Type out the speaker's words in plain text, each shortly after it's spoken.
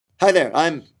Hi there,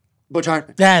 I'm Butch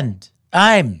Hartman. And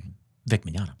I'm Vic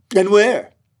Mignogna. And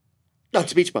where? Not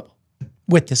the Beach Bubble.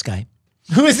 With this guy.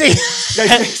 Who is he?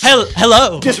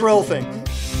 Hello. Just roll things.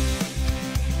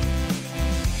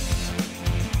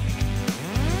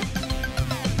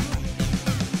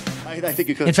 I think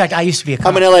you could. In fact, I used to be a cop.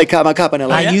 I'm an LA cop. I'm a cop in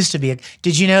LA. I used to be a...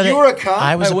 Did you know that... You were a cop?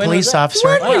 I was a when was police that? officer.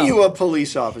 When were you a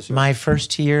police officer? My first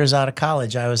 2 years out of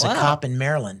college, I was a Wow. cop in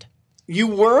Maryland. You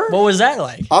were? What was that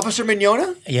like? Officer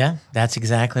Mignogna? Yeah, that's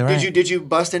exactly right. Did you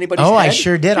bust anybody's Oh, head? I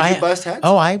sure did. Did you bust heads?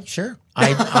 Oh, I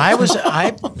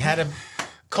had a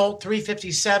Colt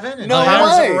 357 and No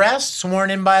powers way. of arrest,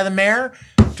 sworn in by the mayor.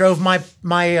 Drove my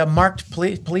marked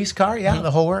police car. Yeah,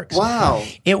 the whole works. Wow.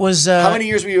 It was... How many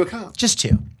years were you a cop? Just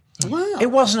 2. Wow. It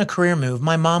wasn't a career move.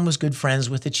 My mom was good friends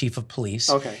with the chief of police.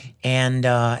 Okay. And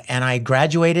I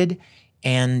graduated,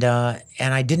 and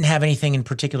I didn't have anything in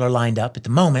particular lined up at the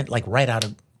moment, like right out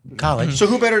of college. So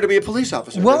who better to be a police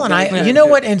officer? Well, and you know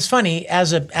what? And it's funny,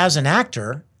 as an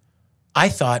actor, I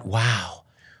thought, wow,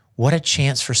 what a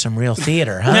chance for some real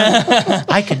theater, huh?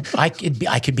 I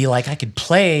could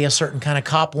play a certain kind of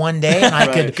cop one day, and I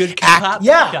could Good act. cop?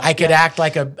 Yeah, Yeah. I could act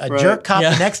like a jerk cop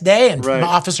the next day, and Right.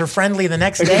 officer friendly the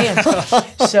next day, and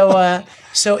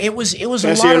so it was Can I a see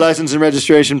lot your of license and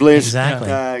registration, please? exactly.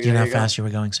 Ah, Do you know there how you go. fast you were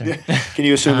going, sir? Can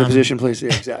you assume the position, please? Yeah,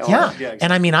 exactly. Yeah, Exactly.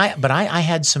 and I mean, I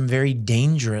had some very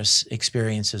dangerous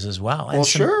experiences as well. And Well,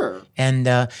 some- sure.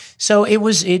 And so it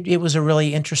was a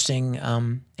really interesting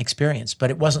experience,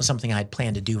 but it wasn't something I'd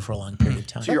planned to do for a long period of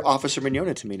time. So you're Officer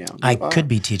Mignogna to me now. I You are. could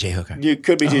be T.J. Hooker. You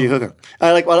could be T.J. Hooker.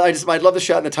 I love the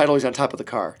shot in the title. He's on top of the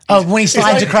car. Oh, when he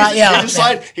slides across, yeah.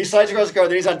 He slides across the car.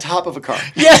 Then he's on top of a car.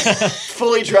 Yeah.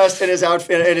 Fully dressed in his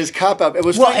outfit and his cop up. It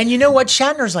was Well, funny. and you know what?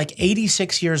 Shatner's like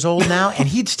 86 years old now, and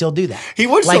he'd still do that. He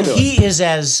would still like do he is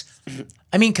as.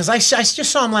 I mean, because I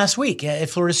just saw him last week at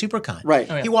Florida SuperCon.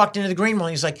 Right. He walked into the green room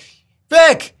and he's like,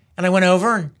 Vic, and I went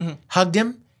over and hugged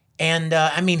him. And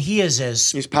I mean, he is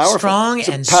as He's powerful. strong He's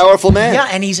a and powerful man. Yeah,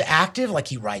 and he's active. Like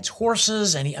he rides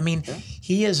horses, and he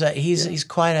is he's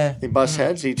quite a. He busts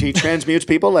heads. He transmutes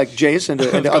people like Jace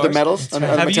into other metals. Other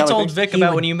Have you metallic told things. Vic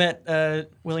about when you met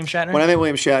William Shatner? When I met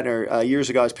William Shatner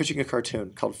years ago, I was pitching a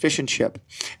cartoon called Fish and Chip,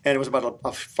 and it was about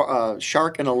a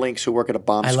shark and a lynx who work at a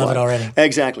bomb I squad. love it already.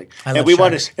 Exactly. I and love we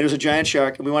wanted, sharks. and it was a giant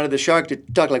shark, and we wanted the shark to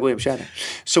talk like William Shatner.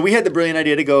 So we had the brilliant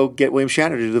idea to go get William Shatner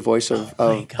to do the voice of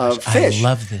gosh, Fish. I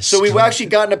love this So we story. actually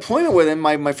got an appointment with him.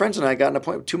 My friends and I got an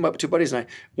appointment. Two buddies and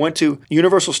I went to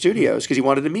Universal Studios because he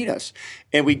wanted to meet us.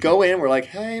 And we go in. We're like,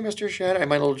 "Hey, Mr. Shatner," I have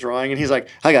my little drawing, and he's like,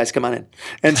 "Hi guys, come on in."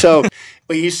 And so.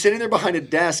 But he's sitting there behind a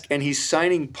desk and he's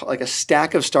signing like a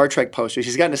stack of Star Trek posters.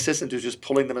 He's got an assistant who's just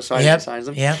pulling them aside and he signs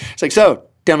them. Yep. It's like, so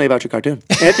tell me about your cartoon.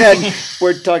 And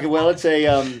we're talking. Well,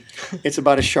 it's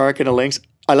about a shark and a lynx.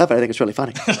 I love it. I think it's really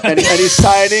funny. And he's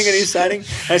signing and he's signing.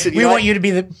 And I said, We want you to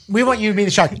be the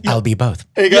shark. I'll be both.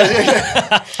 He goes,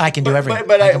 I can do everything.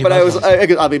 But I can do both ones. I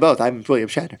go, I'll be both. I'm William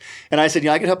Shatner. And I said,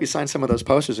 I can help you sign some of those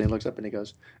posters. And he looks up and he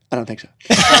goes, I don't think so.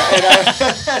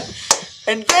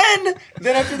 And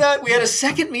then after that, we had a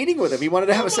second meeting with him. He wanted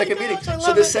to have a second meeting.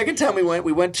 So the second time we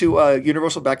went to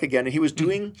Universal back again, and he was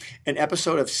doing an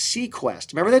episode of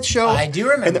Sequest. Remember that show? I do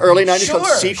remember. In the early 90s called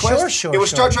Sure, Sequest? sure, It was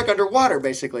sure. Star Trek underwater,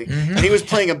 basically. And he was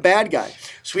playing a bad guy.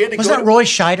 So we had to Was go that to... Roy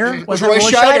Scheider? Was that Roy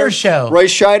Scheider's show? Roy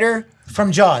Scheider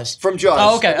From Jaws. from Jaws.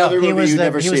 Oh, okay. Another Oh, movie He was you've the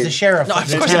never he seen. was the sheriff. No, of of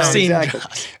the course town. I've seen Exactly.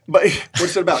 Jaws. But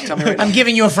what's it about? Tell me right now. I'm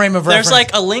giving you a frame of reference. There's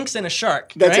like a lynx and a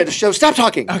shark. That's right? it. So stop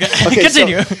talking. Okay.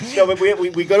 Continue. So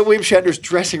we go to William Shatner's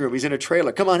dressing room. He's in a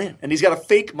trailer. Come on in. And he's got a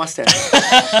fake mustache.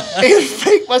 He has a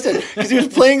fake mustache because he was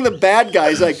playing the bad guy.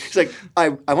 He's like, I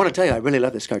want to tell you, I really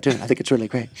love this cartoon. I think it's really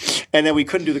great. And then we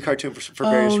couldn't do the cartoon for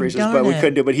various reasons, but darn we it.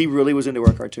 couldn't do it. But he really was into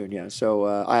our cartoon. Yeah.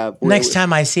 So Next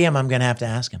time I see him, I'm going to have to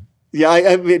ask him. Yeah.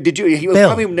 I mean, did you? He would Bill,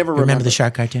 probably never remember the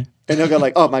shark cartoon? And he'll go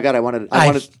like, oh my God,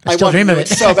 I still dream of it.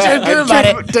 so bad. I still dream I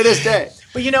about dream to this day.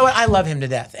 But you know what? I love him to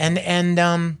death, and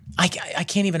I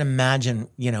can't even imagine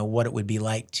what it would be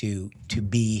like to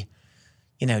be,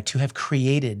 to have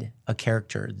created a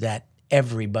character that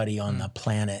everybody on the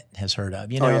planet has heard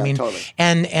of. You know what I mean? Totally.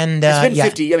 And It's been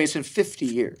 50. I mean, it's been 50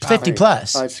 years. 50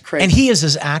 plus. It's crazy. And he is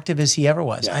as active as he ever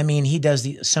was. Yeah. I mean, he does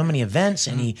so many events,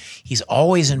 and he's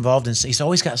always involved in. He's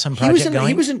always got some project going.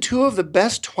 He was in 2 of the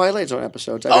best Twilight Zone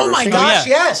episodes I've Oh ever my seen. gosh!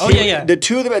 yeah. Yes. Oh yeah. The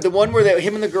 2 of them, the one where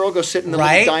him and the girl go sit in the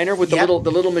Right. little diner with the Yep.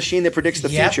 little machine that predicts the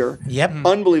Yep. future. Yep.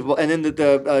 Unbelievable. And then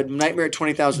the Nightmare at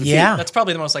 20,000 feet. Yeah. That's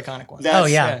probably the most iconic one. That's, Oh,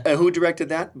 yeah. Who directed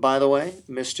that? By the way,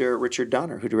 Mr. Richard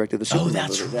Donner, who directed the Superman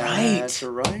that's movie. right. That's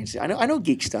right. See, I know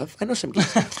geek stuff. I know some geek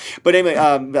stuff. But anyway,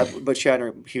 but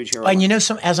Shatner, huge hero. And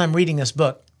as I'm reading this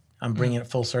book, I'm bringing it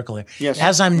full circle here. Yes.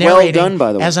 As I'm Well narrating, done,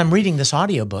 by the way. as I'm reading this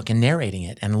audiobook and narrating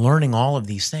it and learning all of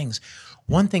these things,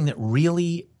 one thing that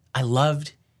really I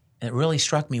loved and it really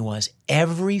struck me was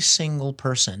every single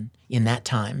person in that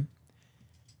time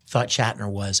thought Shatner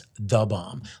was the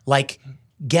bomb. Like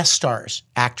guest stars,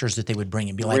 actors that they would bring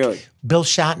and be like, Really? Bill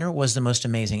Shatner was the most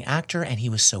amazing actor and he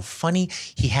was so funny.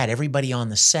 He had everybody on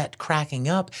the set cracking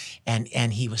up and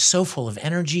he was so full of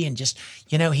energy and just,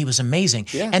 he was amazing.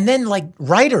 Yeah. And then like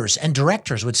writers and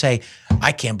directors would say,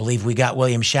 I can't believe we got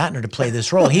William Shatner to play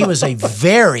this role. He was a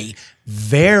very,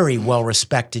 very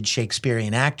well-respected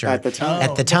Shakespearean actor At the time.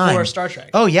 At the time. Before Star Trek.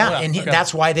 Oh yeah, Oh, yeah. and Okay.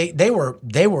 that's why they were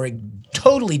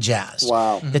totally jazzed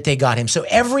Wow. that they got him. So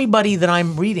everybody that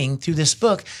I'm reading through this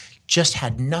book just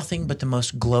had nothing but the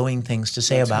most glowing things to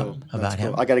say about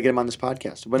him. I got to get him on this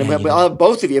podcast. But Yeah, you I'll have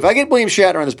both of you. If I get William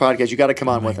Shatner on this podcast, you got to come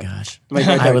on with him. Gosh.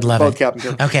 I would love both it. Captain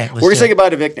Kirk. Okay, we're gonna do say it. goodbye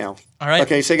to Vic now. All right.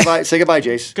 Okay, say goodbye. Say goodbye,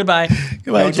 Jace. Goodbye.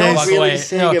 Goodbye, Don't Jace. Walk really away.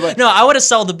 say No, goodbye. no, I would have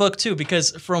sold the book too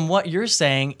because from what you're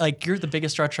saying, like you're the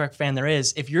biggest Star Trek fan there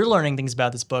is. If you're learning things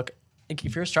about this book, like,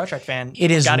 if you're a Star Trek fan,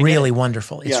 It is gotta really get it.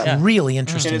 wonderful. It's Yeah. really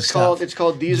interesting And it's stuff.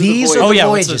 called These These Are are the the Oh, yeah,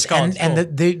 Voyages. what's voyages, this called?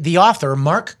 and Cool. the author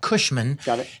Mark Cushman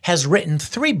Got it. has written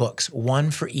 3 books, one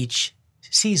for each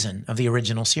season of the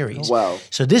original series. Wow.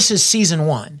 So this is season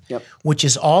 1, Yep. which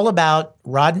is all about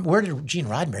where did Gene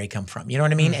Roddenberry come from? You know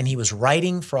what I mean? And he was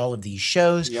writing for all of these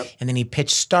shows, Yep. and then he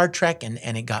pitched Star Trek, and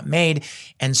it got made.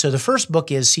 And so the first book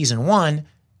is season 1,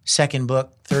 second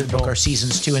book, third book are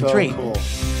seasons 2 and So 3. cool.